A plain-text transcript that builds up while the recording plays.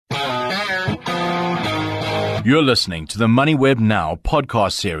You're listening to the MoneyWeb Now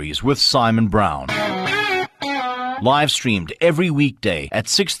podcast series with Simon Brown. Live streamed every weekday at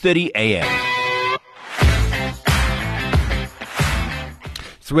 6:30 a.m.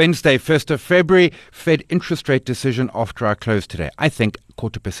 It's Wednesday, 1st of February. Fed interest rate decision after our close today. I think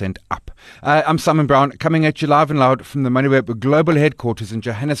 0.25% up. I'm Simon Brown, coming at you live and loud from the MoneyWeb global headquarters in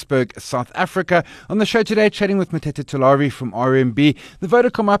Johannesburg, South Africa. On the show today, chatting with Mothetho Tolari from RMB. The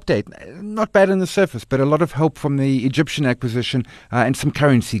Vodacom update, not bad on the surface, but a lot of help from the Egyptian acquisition and some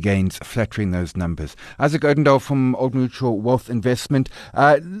currency gains flattering those numbers. Isaac Odendaal from Old Mutual Wealth Investment.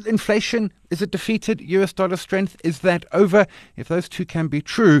 Inflation, is it defeated? US dollar strength, is that over? If those two can be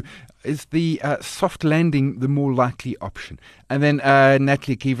true, is the soft landing the more likely option? And then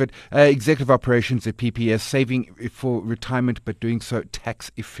Natalie Kiewit, Executive Operations at PPS, saving for retirement but doing so tax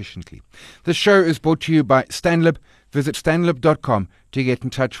efficiently. The show is brought to you by Stanlib. Visit stanlib.com to get in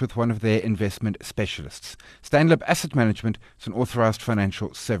touch with one of their investment specialists. Stanlib Asset Management is an authorized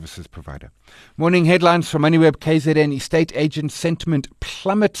financial services provider. Morning headlines from MoneyWeb. KZN estate agent sentiment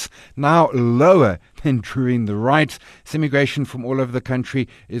plummets, now lower than during the riots. Immigration from all over the country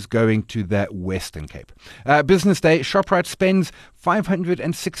is going to the Western Cape. Business Day, ShopRite spends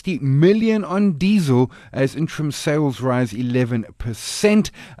 $560 million on diesel as interim sales rise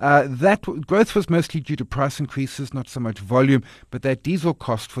 11%. That growth was mostly due to price increases, not so much volume, but that diesel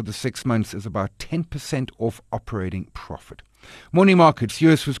cost for the 6 months is about 10% off operating profit. Morning markets,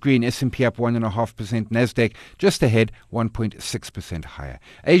 US was green, S&P up 1.5%, Nasdaq just ahead, 1.6% higher.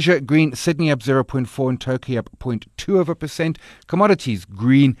 Asia green, Sydney up 0.4% and Tokyo up 0.2%. Commodities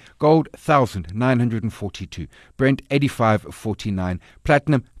green, gold 1,942, Brent 85.49,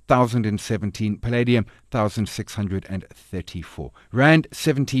 platinum 1,017, palladium 1,634, rand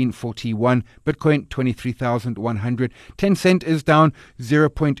 17.41, Bitcoin 23,100. Tencent is down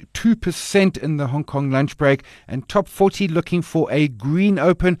 0.2% in the Hong Kong lunch break, and top 40 looking for a green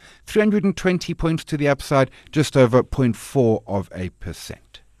open, 320 points to the upside, just over 0.4%.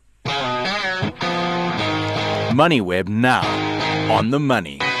 MoneyWeb Now, on the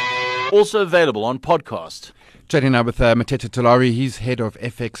money. Also available on podcast. Chatting now with Mothetho Tolari. He's head of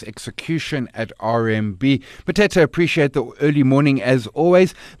FX execution at RMB. Mothetho, appreciate the early morning as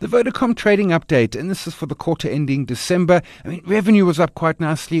always. The Vodacom trading update, and this is for the quarter ending December. I mean, revenue was up quite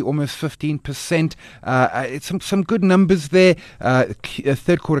nicely, almost 15%. Some good numbers there.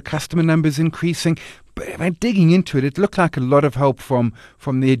 Third quarter customer numbers increasing. But by digging into it, it looked like a lot of help from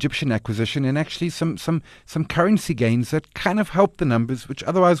the Egyptian acquisition, and actually some currency gains that kind of helped the numbers, which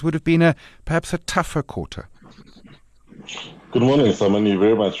otherwise would have been perhaps a tougher quarter. Good morning, Simon. You're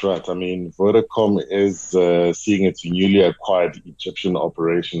very much right. I mean, Vodacom is seeing its newly acquired Egyptian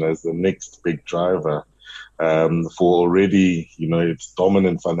operation as the next big driver for already, its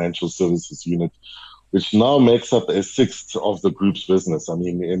dominant financial services unit, which now makes up a sixth of the group's business. I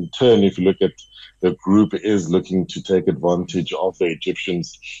mean, in turn, if you look at the group is looking to take advantage of the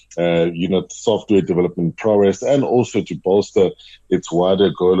Egyptians' software development prowess, and also to bolster its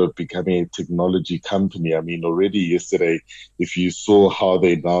wider goal of becoming a technology company. I mean, already yesterday, if you saw how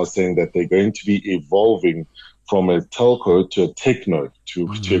they're now saying that they're going to be evolving from a telco to a techno, to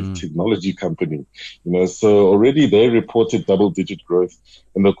a technology company, so already they reported double-digit growth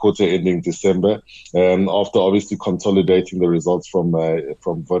in the quarter ending December, after obviously consolidating the results from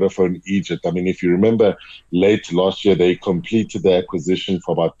Vodafone Egypt. I mean, if you remember, late last year they completed the acquisition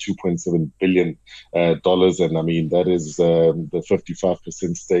for about $2.7 billion, and I mean that is the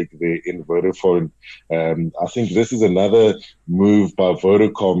 55% stake there in Vodafone. I think this is another move by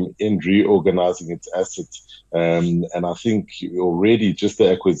Vodacom in reorganizing its assets. And I think already just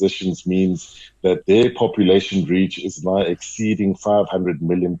the acquisitions means that their population reach is now exceeding 500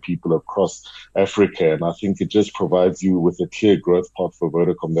 million people across Africa. And I think it just provides you with a clear growth path for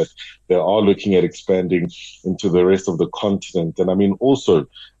Vodacom, that they are looking at expanding into the rest of the continent. And I mean, also,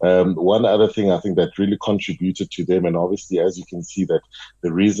 one other thing I think that really contributed to them, and obviously, as you can see, that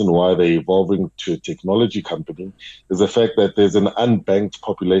the reason why they're evolving to a technology company is the fact that there's an unbanked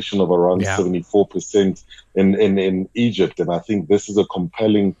population of around 74% in Egypt. And I think this is a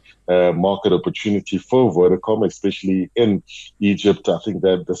compelling market opportunity for Vodacom, especially in Egypt. I think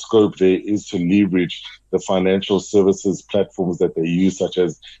that the scope there is to leverage the financial services platforms that they use, such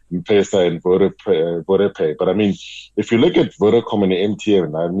as M-Pesa and VodaPay. But I mean, if you look at Vodacom and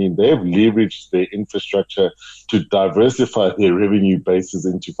MTN, I mean, they've leveraged their infrastructure to diversify their revenue bases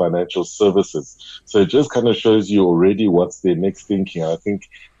into financial services. So it just kind of shows you already what's their next thinking. I think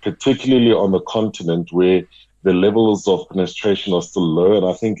particularly on the continent where the levels of penetration are still low. And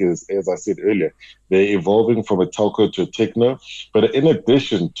I think, as I said earlier, they're evolving from a telco to a techno. But in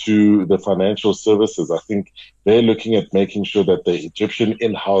addition to the financial services, I think they're looking at making sure that the Egyptian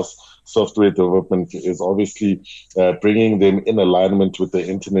in-house software development is obviously bringing them in alignment with the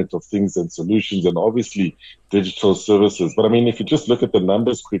Internet of Things and solutions, and obviously digital services. But I mean, if you just look at the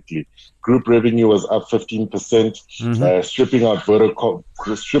numbers quickly, group revenue was up 15%, stripping out Vodacom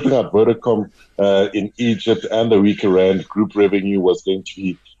in Egypt and the weaker rand, group revenue was going to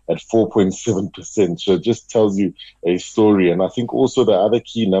be at 4.7%. So it just tells you a story. And I think also the other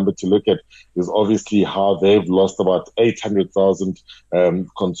key number to look at is obviously how they've lost about 800,000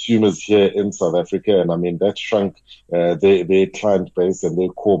 consumers here in South Africa. And I mean, that shrunk their client base and their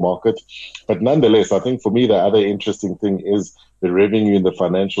core market. But nonetheless, I think for me, the other interesting thing is the revenue in the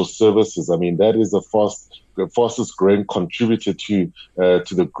financial services. I mean, that is the fastest growing contributor to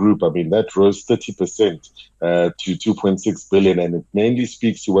the group. I mean, that rose 30% to 2.6 billion, and it mainly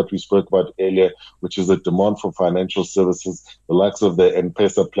speaks to what we spoke about earlier, which is the demand for financial services, the likes of the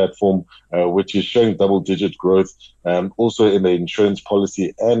M-Pesa platform, which is showing double-digit growth, also in the insurance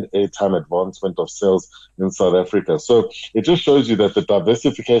policy and airtime advancement of sales in South Africa. So it just shows you that the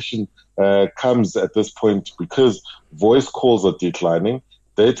diversification comes at this point because voice calls are declining.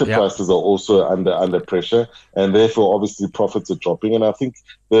 Data prices are also under pressure, and therefore, obviously, profits are dropping. And I think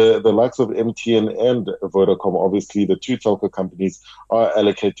the likes of MTN and Vodacom, obviously, the two telco companies are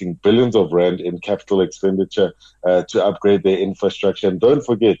allocating billions of rand in capital expenditure to upgrade their infrastructure. And don't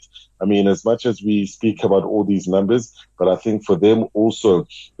forget, I mean, as much as we speak about all these numbers, but I think for them also,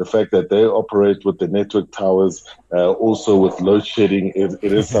 the fact that they operate with the network towers, also with load shedding, it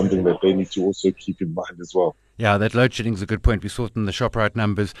is something that they need to also keep in mind as well. Yeah, that load shedding is a good point. We saw it in the ShopRite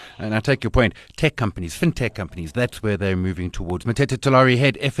numbers. And I take your point. Tech companies, fintech companies, that's where they're moving towards. Matete Talari,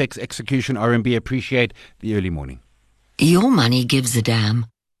 Head FX Execution, RMB. Appreciate the early morning. Your money gives a damn.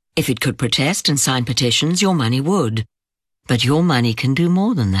 If it could protest and sign petitions, your money would. But your money can do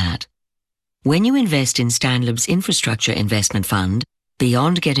more than that. When you invest in Stanlib's Infrastructure Investment Fund,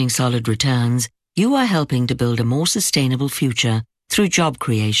 beyond getting solid returns, you are helping to build a more sustainable future through job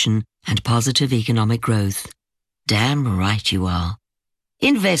creation and positive economic growth. Damn right you are.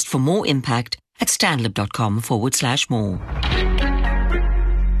 Invest for more impact at stanlib.com/more.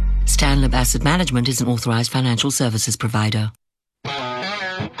 Stanlib Asset Management is an authorized financial services provider.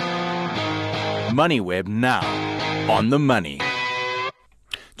 MoneyWeb now. On the money.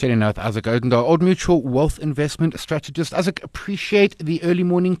 Chatting now with Isaac Odendaal, Old Mutual Wealth Investment Strategist. Isaac, appreciate the early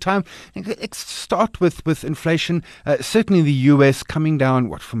morning time. Let's start with inflation. Certainly the US coming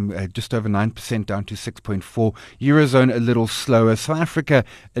down, from just over 9% down to 6.4%. Eurozone a little slower. South Africa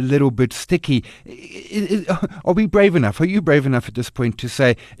a little bit sticky. Are we brave enough? Are you brave enough at this point to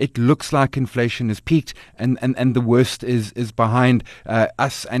say it looks like inflation has peaked and the worst is behind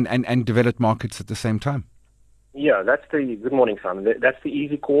us and developed markets at the same time? Yeah, good morning, Simon. That's the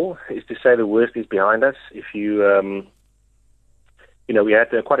easy call, is to say the worst is behind us. If you, we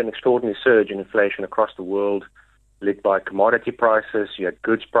had quite an extraordinary surge in inflation across the world, led by commodity prices, you had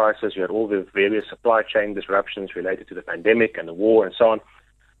goods prices, you had all the various supply chain disruptions related to the pandemic and the war and so on.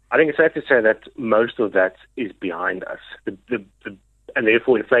 I think it's safe to say that most of that is behind us. And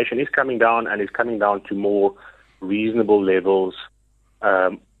therefore inflation is coming down and is coming down to more reasonable levels,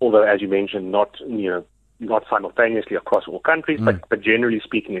 although, as you mentioned, not simultaneously across all countries, but generally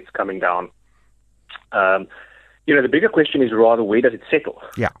speaking, it's coming down. The bigger question is rather, where does it settle?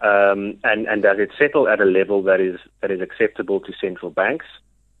 Yeah. And does it settle at a level that is acceptable to central banks?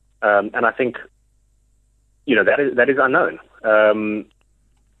 And I think, that is unknown.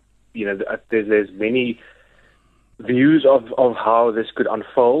 There's many views of how this could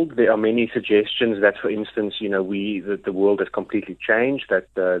unfold. There are many suggestions that, for instance, the world has completely changed, that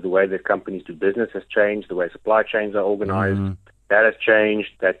the way that companies do business has changed, the way supply chains are organized, that has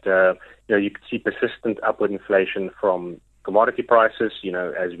changed, that, you could see persistent upward inflation from commodity prices,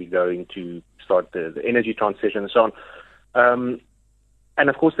 as we go into start the energy transition and so on. And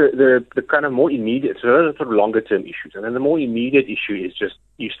of course, the kind of more immediate, so those are sort of longer term issues. And then the more immediate issue is just,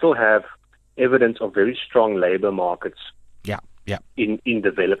 you still have evidence of very strong labor markets in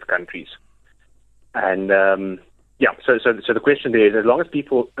developed countries. And so the question there is, as long as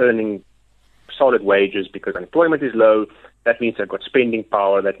people earning solid wages because unemployment is low, that means they've got spending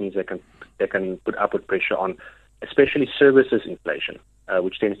power, that means they can put upward pressure on especially services inflation,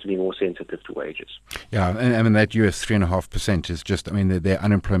 which tends to be more sensitive to wages. Yeah, and I mean, that US 3.5% is just, I mean, their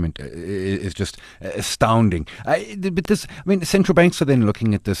unemployment is just astounding. But this, I mean, central banks are then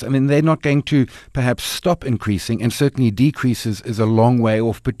looking at this. I mean, they're not going to perhaps stop increasing, and certainly decreases is a long way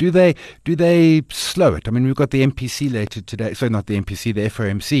off. But do they slow it? I mean, we've got the MPC later today. So not the MPC, the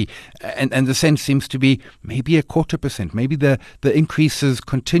FOMC, and the sense seems to be maybe 0.25%. Maybe the increases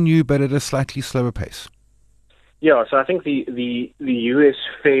continue, but at a slightly slower pace. Yeah, so I think the US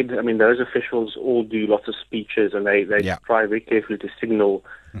Fed, I mean, those officials all do lots of speeches, and they try very carefully to signal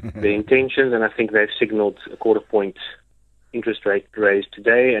their intentions, and I think they've signaled a 0.25 point interest rate raise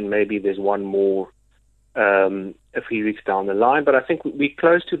today, and maybe there's one more a few weeks down the line. But I think we're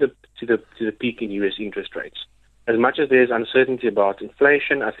close to the peak in US interest rates. As much as there's uncertainty about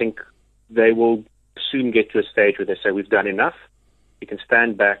inflation, I think they will soon get to a stage where they say we've done enough, we can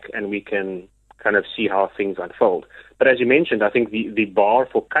stand back, and we can kind of see how things unfold. But as you mentioned, I think the bar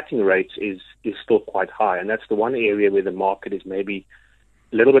for cutting rates is still quite high, and that's the one area where the market is maybe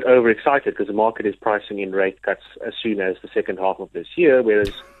a little bit overexcited, because the market is pricing in rate cuts as soon as the second half of this year,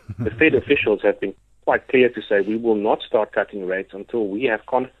 whereas the Fed officials have been quite clear to say we will not start cutting rates until we have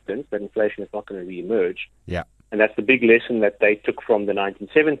confidence that inflation is not going to re-emerge. Yeah. And that's the big lesson that they took from the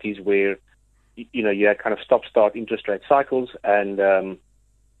 1970s, where you had kind of stop-start interest rate cycles, and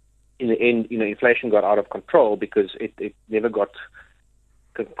in the end, inflation got out of control because it never got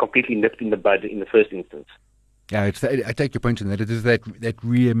completely nipped in the bud in the first instance. Yeah, I take your point in that it is that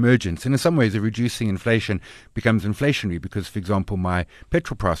re-emergence. And in some ways, a reducing inflation becomes inflationary because, for example, my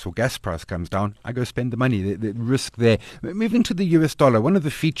petrol price or gas price comes down, I go spend the money, the risk there. Moving to the US dollar, one of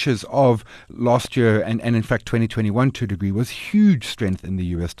the features of last year and in fact 2021 to a degree was huge strength in the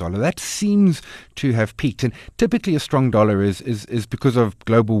US dollar. That seems to have peaked. And typically a strong dollar is because of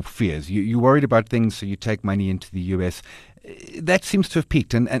global fears. You're worried about things, so you take money into the US. That seems to have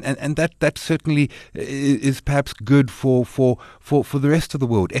peaked, and that certainly is perhaps good for the rest of the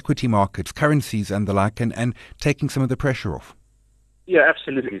world, equity markets, currencies, and the like, and taking some of the pressure off. Yeah,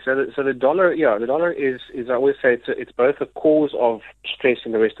 absolutely. So the dollar, the dollar is I always say it's both a cause of stress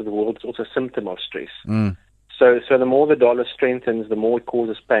in the rest of the world. It's also a symptom of stress. Mm. So the more the dollar strengthens, the more it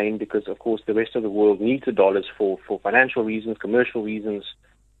causes pain, because of course the rest of the world needs the dollars for financial reasons, commercial reasons,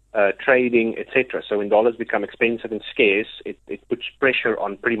 trading, etc. So when dollars become expensive and scarce, it puts pressure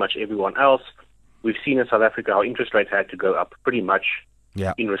on pretty much everyone else. We've seen in South Africa how interest rates had to go up pretty much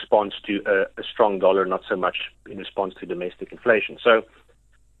in response to a strong dollar, not so much in response to domestic inflation. So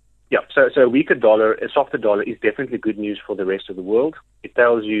a weaker dollar, a softer dollar is definitely good news for the rest of the world. It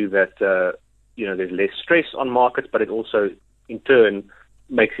tells you that there's less stress on markets, but it also in turn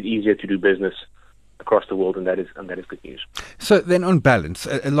makes it easier to do business across the world, and that is good news. So then, on balance,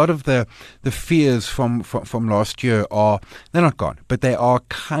 a lot of the fears from last year they're not gone, but they are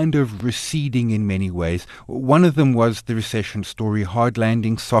kind of receding in many ways. One of them was the recession story: hard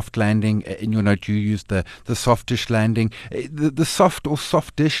landing, soft landing. In your note, you used the softish landing. The soft or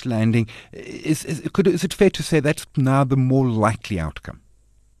softish landing is it fair to say that's now the more likely outcome?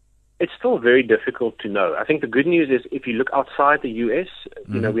 It's still very difficult to know. I think the good news is if you look outside the US,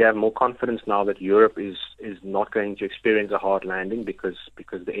 we have more confidence now that Europe is not going to experience a hard landing because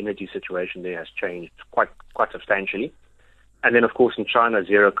the energy situation there has changed quite substantially. And then, of course, in China,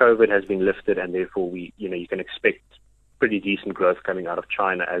 zero COVID has been lifted, and therefore you can expect pretty decent growth coming out of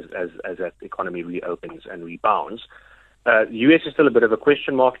China as that economy reopens and rebounds. The US is still a bit of a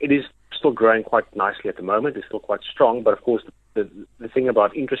question mark. It is still growing quite nicely at the moment. It's still quite strong, but of course the thing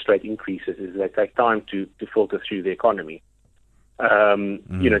about interest rate increases is they take time to filter through the economy.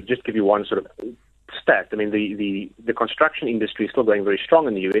 Just give you one sort of stat. I mean, the construction industry is still going very strong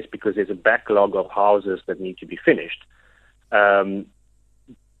in the US because there's a backlog of houses that need to be finished. Houses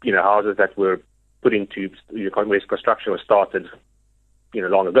that were put into where construction was started,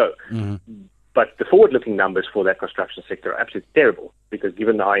 long ago. Mm-hmm. But the forward-looking numbers for that construction sector are absolutely terrible because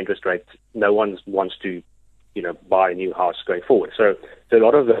given the high interest rates, no one wants to, buy a new house going forward. So a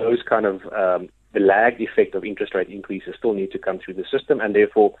lot of those kind of the lagged effect of interest rate increases still need to come through the system, and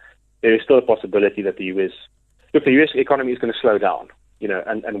therefore there is still a possibility that the US economy is going to slow down,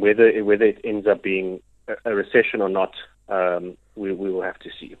 and whether it ends up being a recession or not, we will have to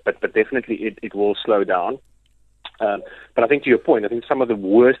see. But definitely it will slow down. But I think to your point, I think some of the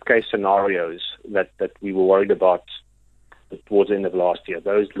worst case scenarios that we were worried about towards the end of last year,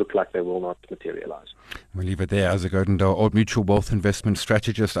 those look like they will not materialize. We'll leave it there. Isaac Odendaal, Old Mutual Wealth Investment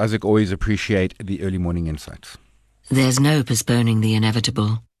Strategist. Isaac, always appreciate the early morning insights. There's no postponing the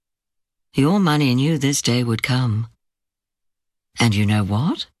inevitable. Your money knew this day would come. And you know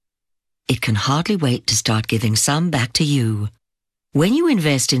what? it can hardly wait to start giving some back to you. When you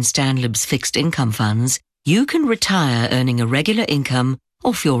invest in Stanlib's fixed income funds, you can retire earning a regular income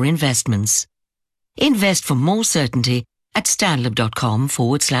off your investments. Invest for more certainty at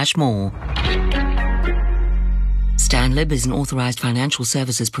stanlib.com/more. Stanlib is an authorized financial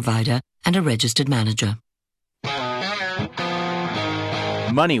services provider and a registered manager.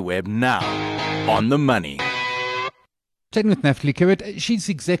 MoneyWeb now, on the money. Chatting with Natalie Kiewit, she's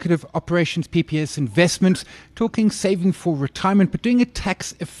Executive Operations PPS Investments, talking saving for retirement, but doing it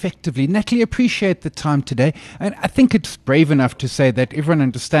tax effectively. Natalie, appreciate the time today. And I think it's brave enough to say that everyone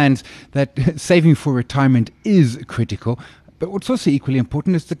understands that saving for retirement is critical. But what's also equally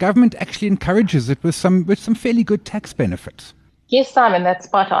important is the government actually encourages it with some fairly good tax benefits. Yes, Simon, that's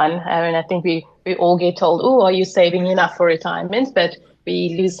spot on. And I think we all get told, oh, are you saving enough for retirement? But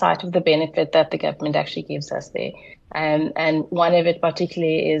we lose sight of the benefit that the government actually gives us there. And one of it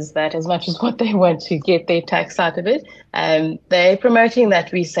particularly is that as much as what they want to get their tax out of it, they're promoting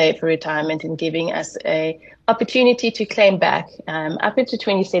that we save for retirement and giving us a opportunity to claim back up into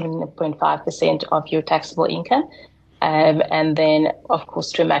 27.5% of your taxable income. And then, of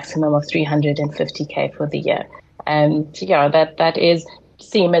course, to a maximum of 350K for the year. So, yeah, that is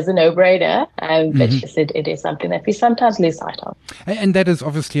seem as a no-brainer, but yes, it is something that we sometimes lose sight of. And that is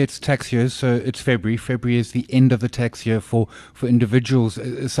obviously it's tax year, so it's February. February is the end of the tax year for individuals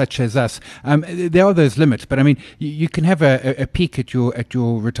such as us. There are those limits, but I mean, you can have a peek at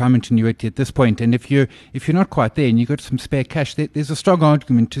your retirement annuity at this point, and if you're not quite there and you've got some spare cash, there's a strong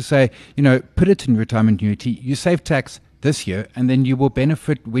argument to say, put it in retirement annuity. You save tax this year, and then you will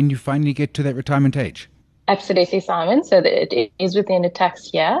benefit when you finally get to that retirement age. Absolutely, Simon. So that it is within a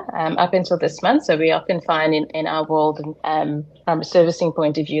tax year up until this month. So we often find in our world, from a servicing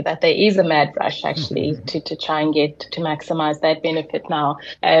point of view, that there is a mad rush actually to try and get to maximize that benefit now,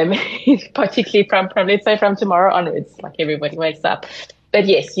 particularly from let's say from tomorrow onwards, like everybody wakes up. But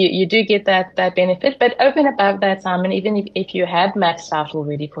yes, you do get that benefit. But over and above that, Simon, even if you had maxed out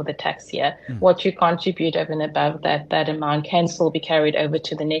already for the tax year, what you contribute over and above that amount can still be carried over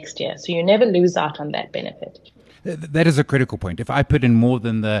to the next year. So you never lose out on that benefit. That is a critical point. If I put in more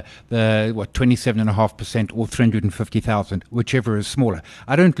than the 27.5% or 350,000, whichever is smaller,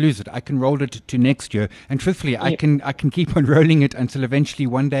 I don't lose it. I can roll it to next year, and truthfully, I can keep on rolling it until eventually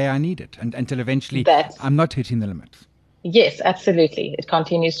one day I need it, and until eventually I'm not hitting the limits. Yes, absolutely. It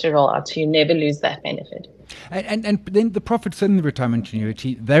continues to roll out, so you never lose that benefit. And then the profits in the retirement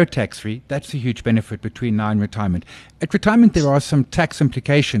annuity, they're tax-free. That's a huge benefit between now and retirement. At retirement, there are some tax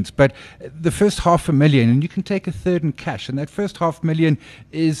implications, but the first $500,000, and you can take a third in cash, and that first $500,000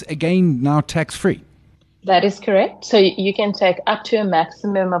 is, again, now tax-free. That is correct. So you can take up to a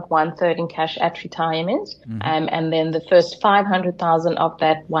maximum of 1/3 in cash at retirement, and then the first 500,000 of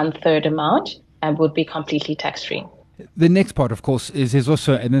that 1/3 amount would be completely tax-free. The next part, of course, is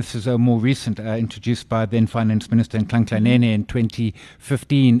also, and this is a more recent, introduced by then Finance Minister Nhlanhla Nene in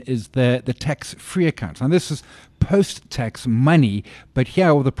 2015, is the tax-free accounts. Now, this is post-tax money, but here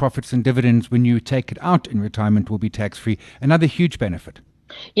all the profits and dividends, when you take it out in retirement, will be tax-free. Another huge benefit.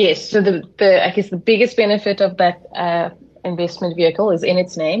 Yes. So I guess the biggest benefit of that investment vehicle is in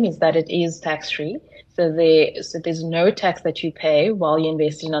its name, is that it is tax-free. So there's no tax that you pay while you're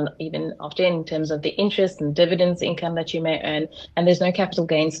investing on, even often in terms of the interest and dividends income that you may earn, and there's no capital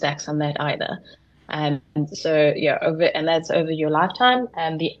gains tax on that either. So and that's over your lifetime.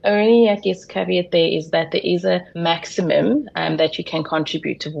 And the only, I guess, caveat there is that there is a maximum that you can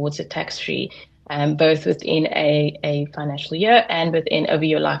contribute towards a tax-free, both within a financial year and within over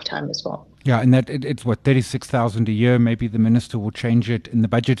your lifetime as well. Yeah, and that it's 36,000 a year. Maybe the minister will change it in the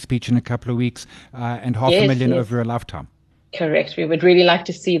budget speech in a couple of weeks, and $500,000 over a lifetime. Correct. We would really like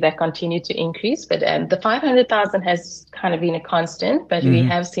to see that continue to increase, but the 500,000 has kind of been a constant, but we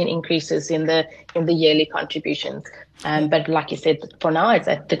have seen increases in the yearly contributions. But like you said, for now it's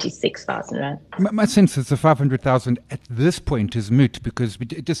at 36,000 rand. My sense is the 500,000 at this point is moot because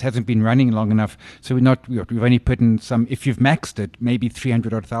it just hasn't been running long enough. So we've only put in some. If you've maxed it, maybe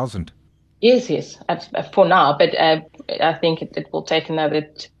 300,000. Yes, for now. But I think it will take another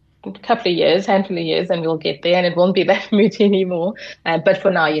handful of years, and we'll get there, and it won't be that moot anymore. But for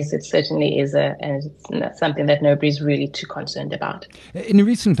now, yes, it certainly is it's something that nobody's really too concerned about. In a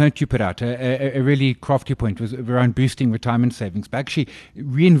recent note you put out, a really crafty point was around boosting retirement savings, but actually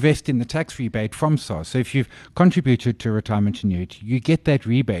reinvest in the tax rebate from SARS. So if you've contributed to a retirement annuity, you get that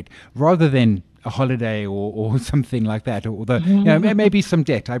rebate rather than a holiday or something like that, or maybe some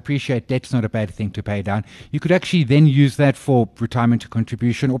debt. I appreciate debt's not a bad thing to pay down. You could actually then use that for retirement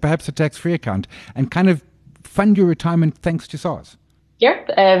contribution or perhaps a tax-free account and kind of fund your retirement thanks to SARS.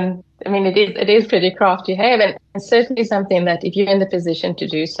 Yep. I mean, it is pretty crafty, hey, and certainly something that if you're in the position to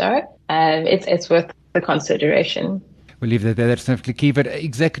do so, it's worth the consideration. We'll leave that there. That's definitely key. But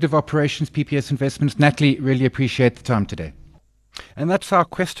Executive Operations, PPS Investments, Natalie, really appreciate the time today. And that's our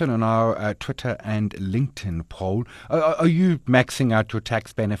question on our Twitter and LinkedIn poll. Are you maxing out your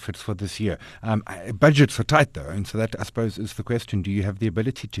tax benefits for this year? Budgets are tight, though, and so that, I suppose, is the question. Do you have the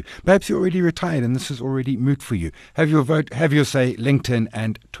ability to? Perhaps you're already retired and this is already moot for you. Have your vote, have your say, LinkedIn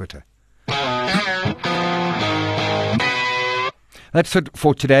and Twitter. That's it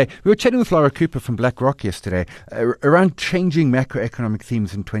for today. We were chatting with Laura Cooper from BlackRock yesterday around changing macroeconomic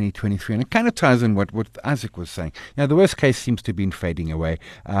themes in 2023. And it kind of ties in what Isaac was saying. Now, the worst case seems to have been fading away,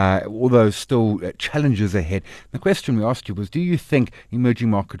 although still challenges ahead. The question we asked you was, do you think emerging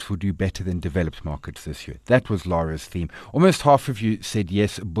markets will do better than developed markets this year? That was Laura's theme. Almost half of you said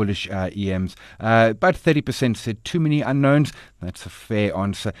yes, bullish EMs. About 30% said too many unknowns. That's a fair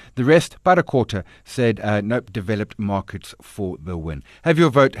answer. The rest, about a quarter, said nope, developed markets for the win. Have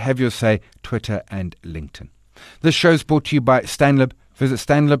your vote, have your say, Twitter and LinkedIn. This show is brought to you by Stanlib. Visit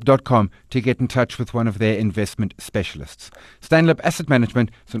stanlib.com to get in touch with one of their investment specialists. Stanlib Asset Management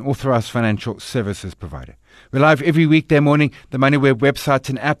is an authorized financial services provider. We're live every weekday morning, the MoneyWeb website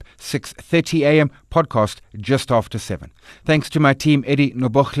and app, 6:30 a.m., podcast just after 7. Thanks to my team, Eddie,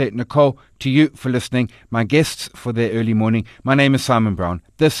 Nobochle, Nicole, to you for listening, my guests for their early morning. My name is Simon Brown.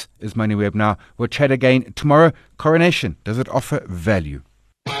 This is MoneyWeb Now. We'll chat again tomorrow. Coronation, does it offer value?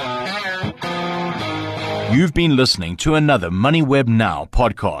 You've been listening to another MoneyWeb Now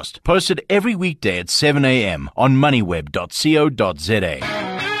podcast, posted every weekday at 7 a.m. on moneyweb.co.za.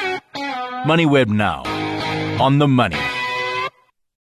 MoneyWeb Now, on the money.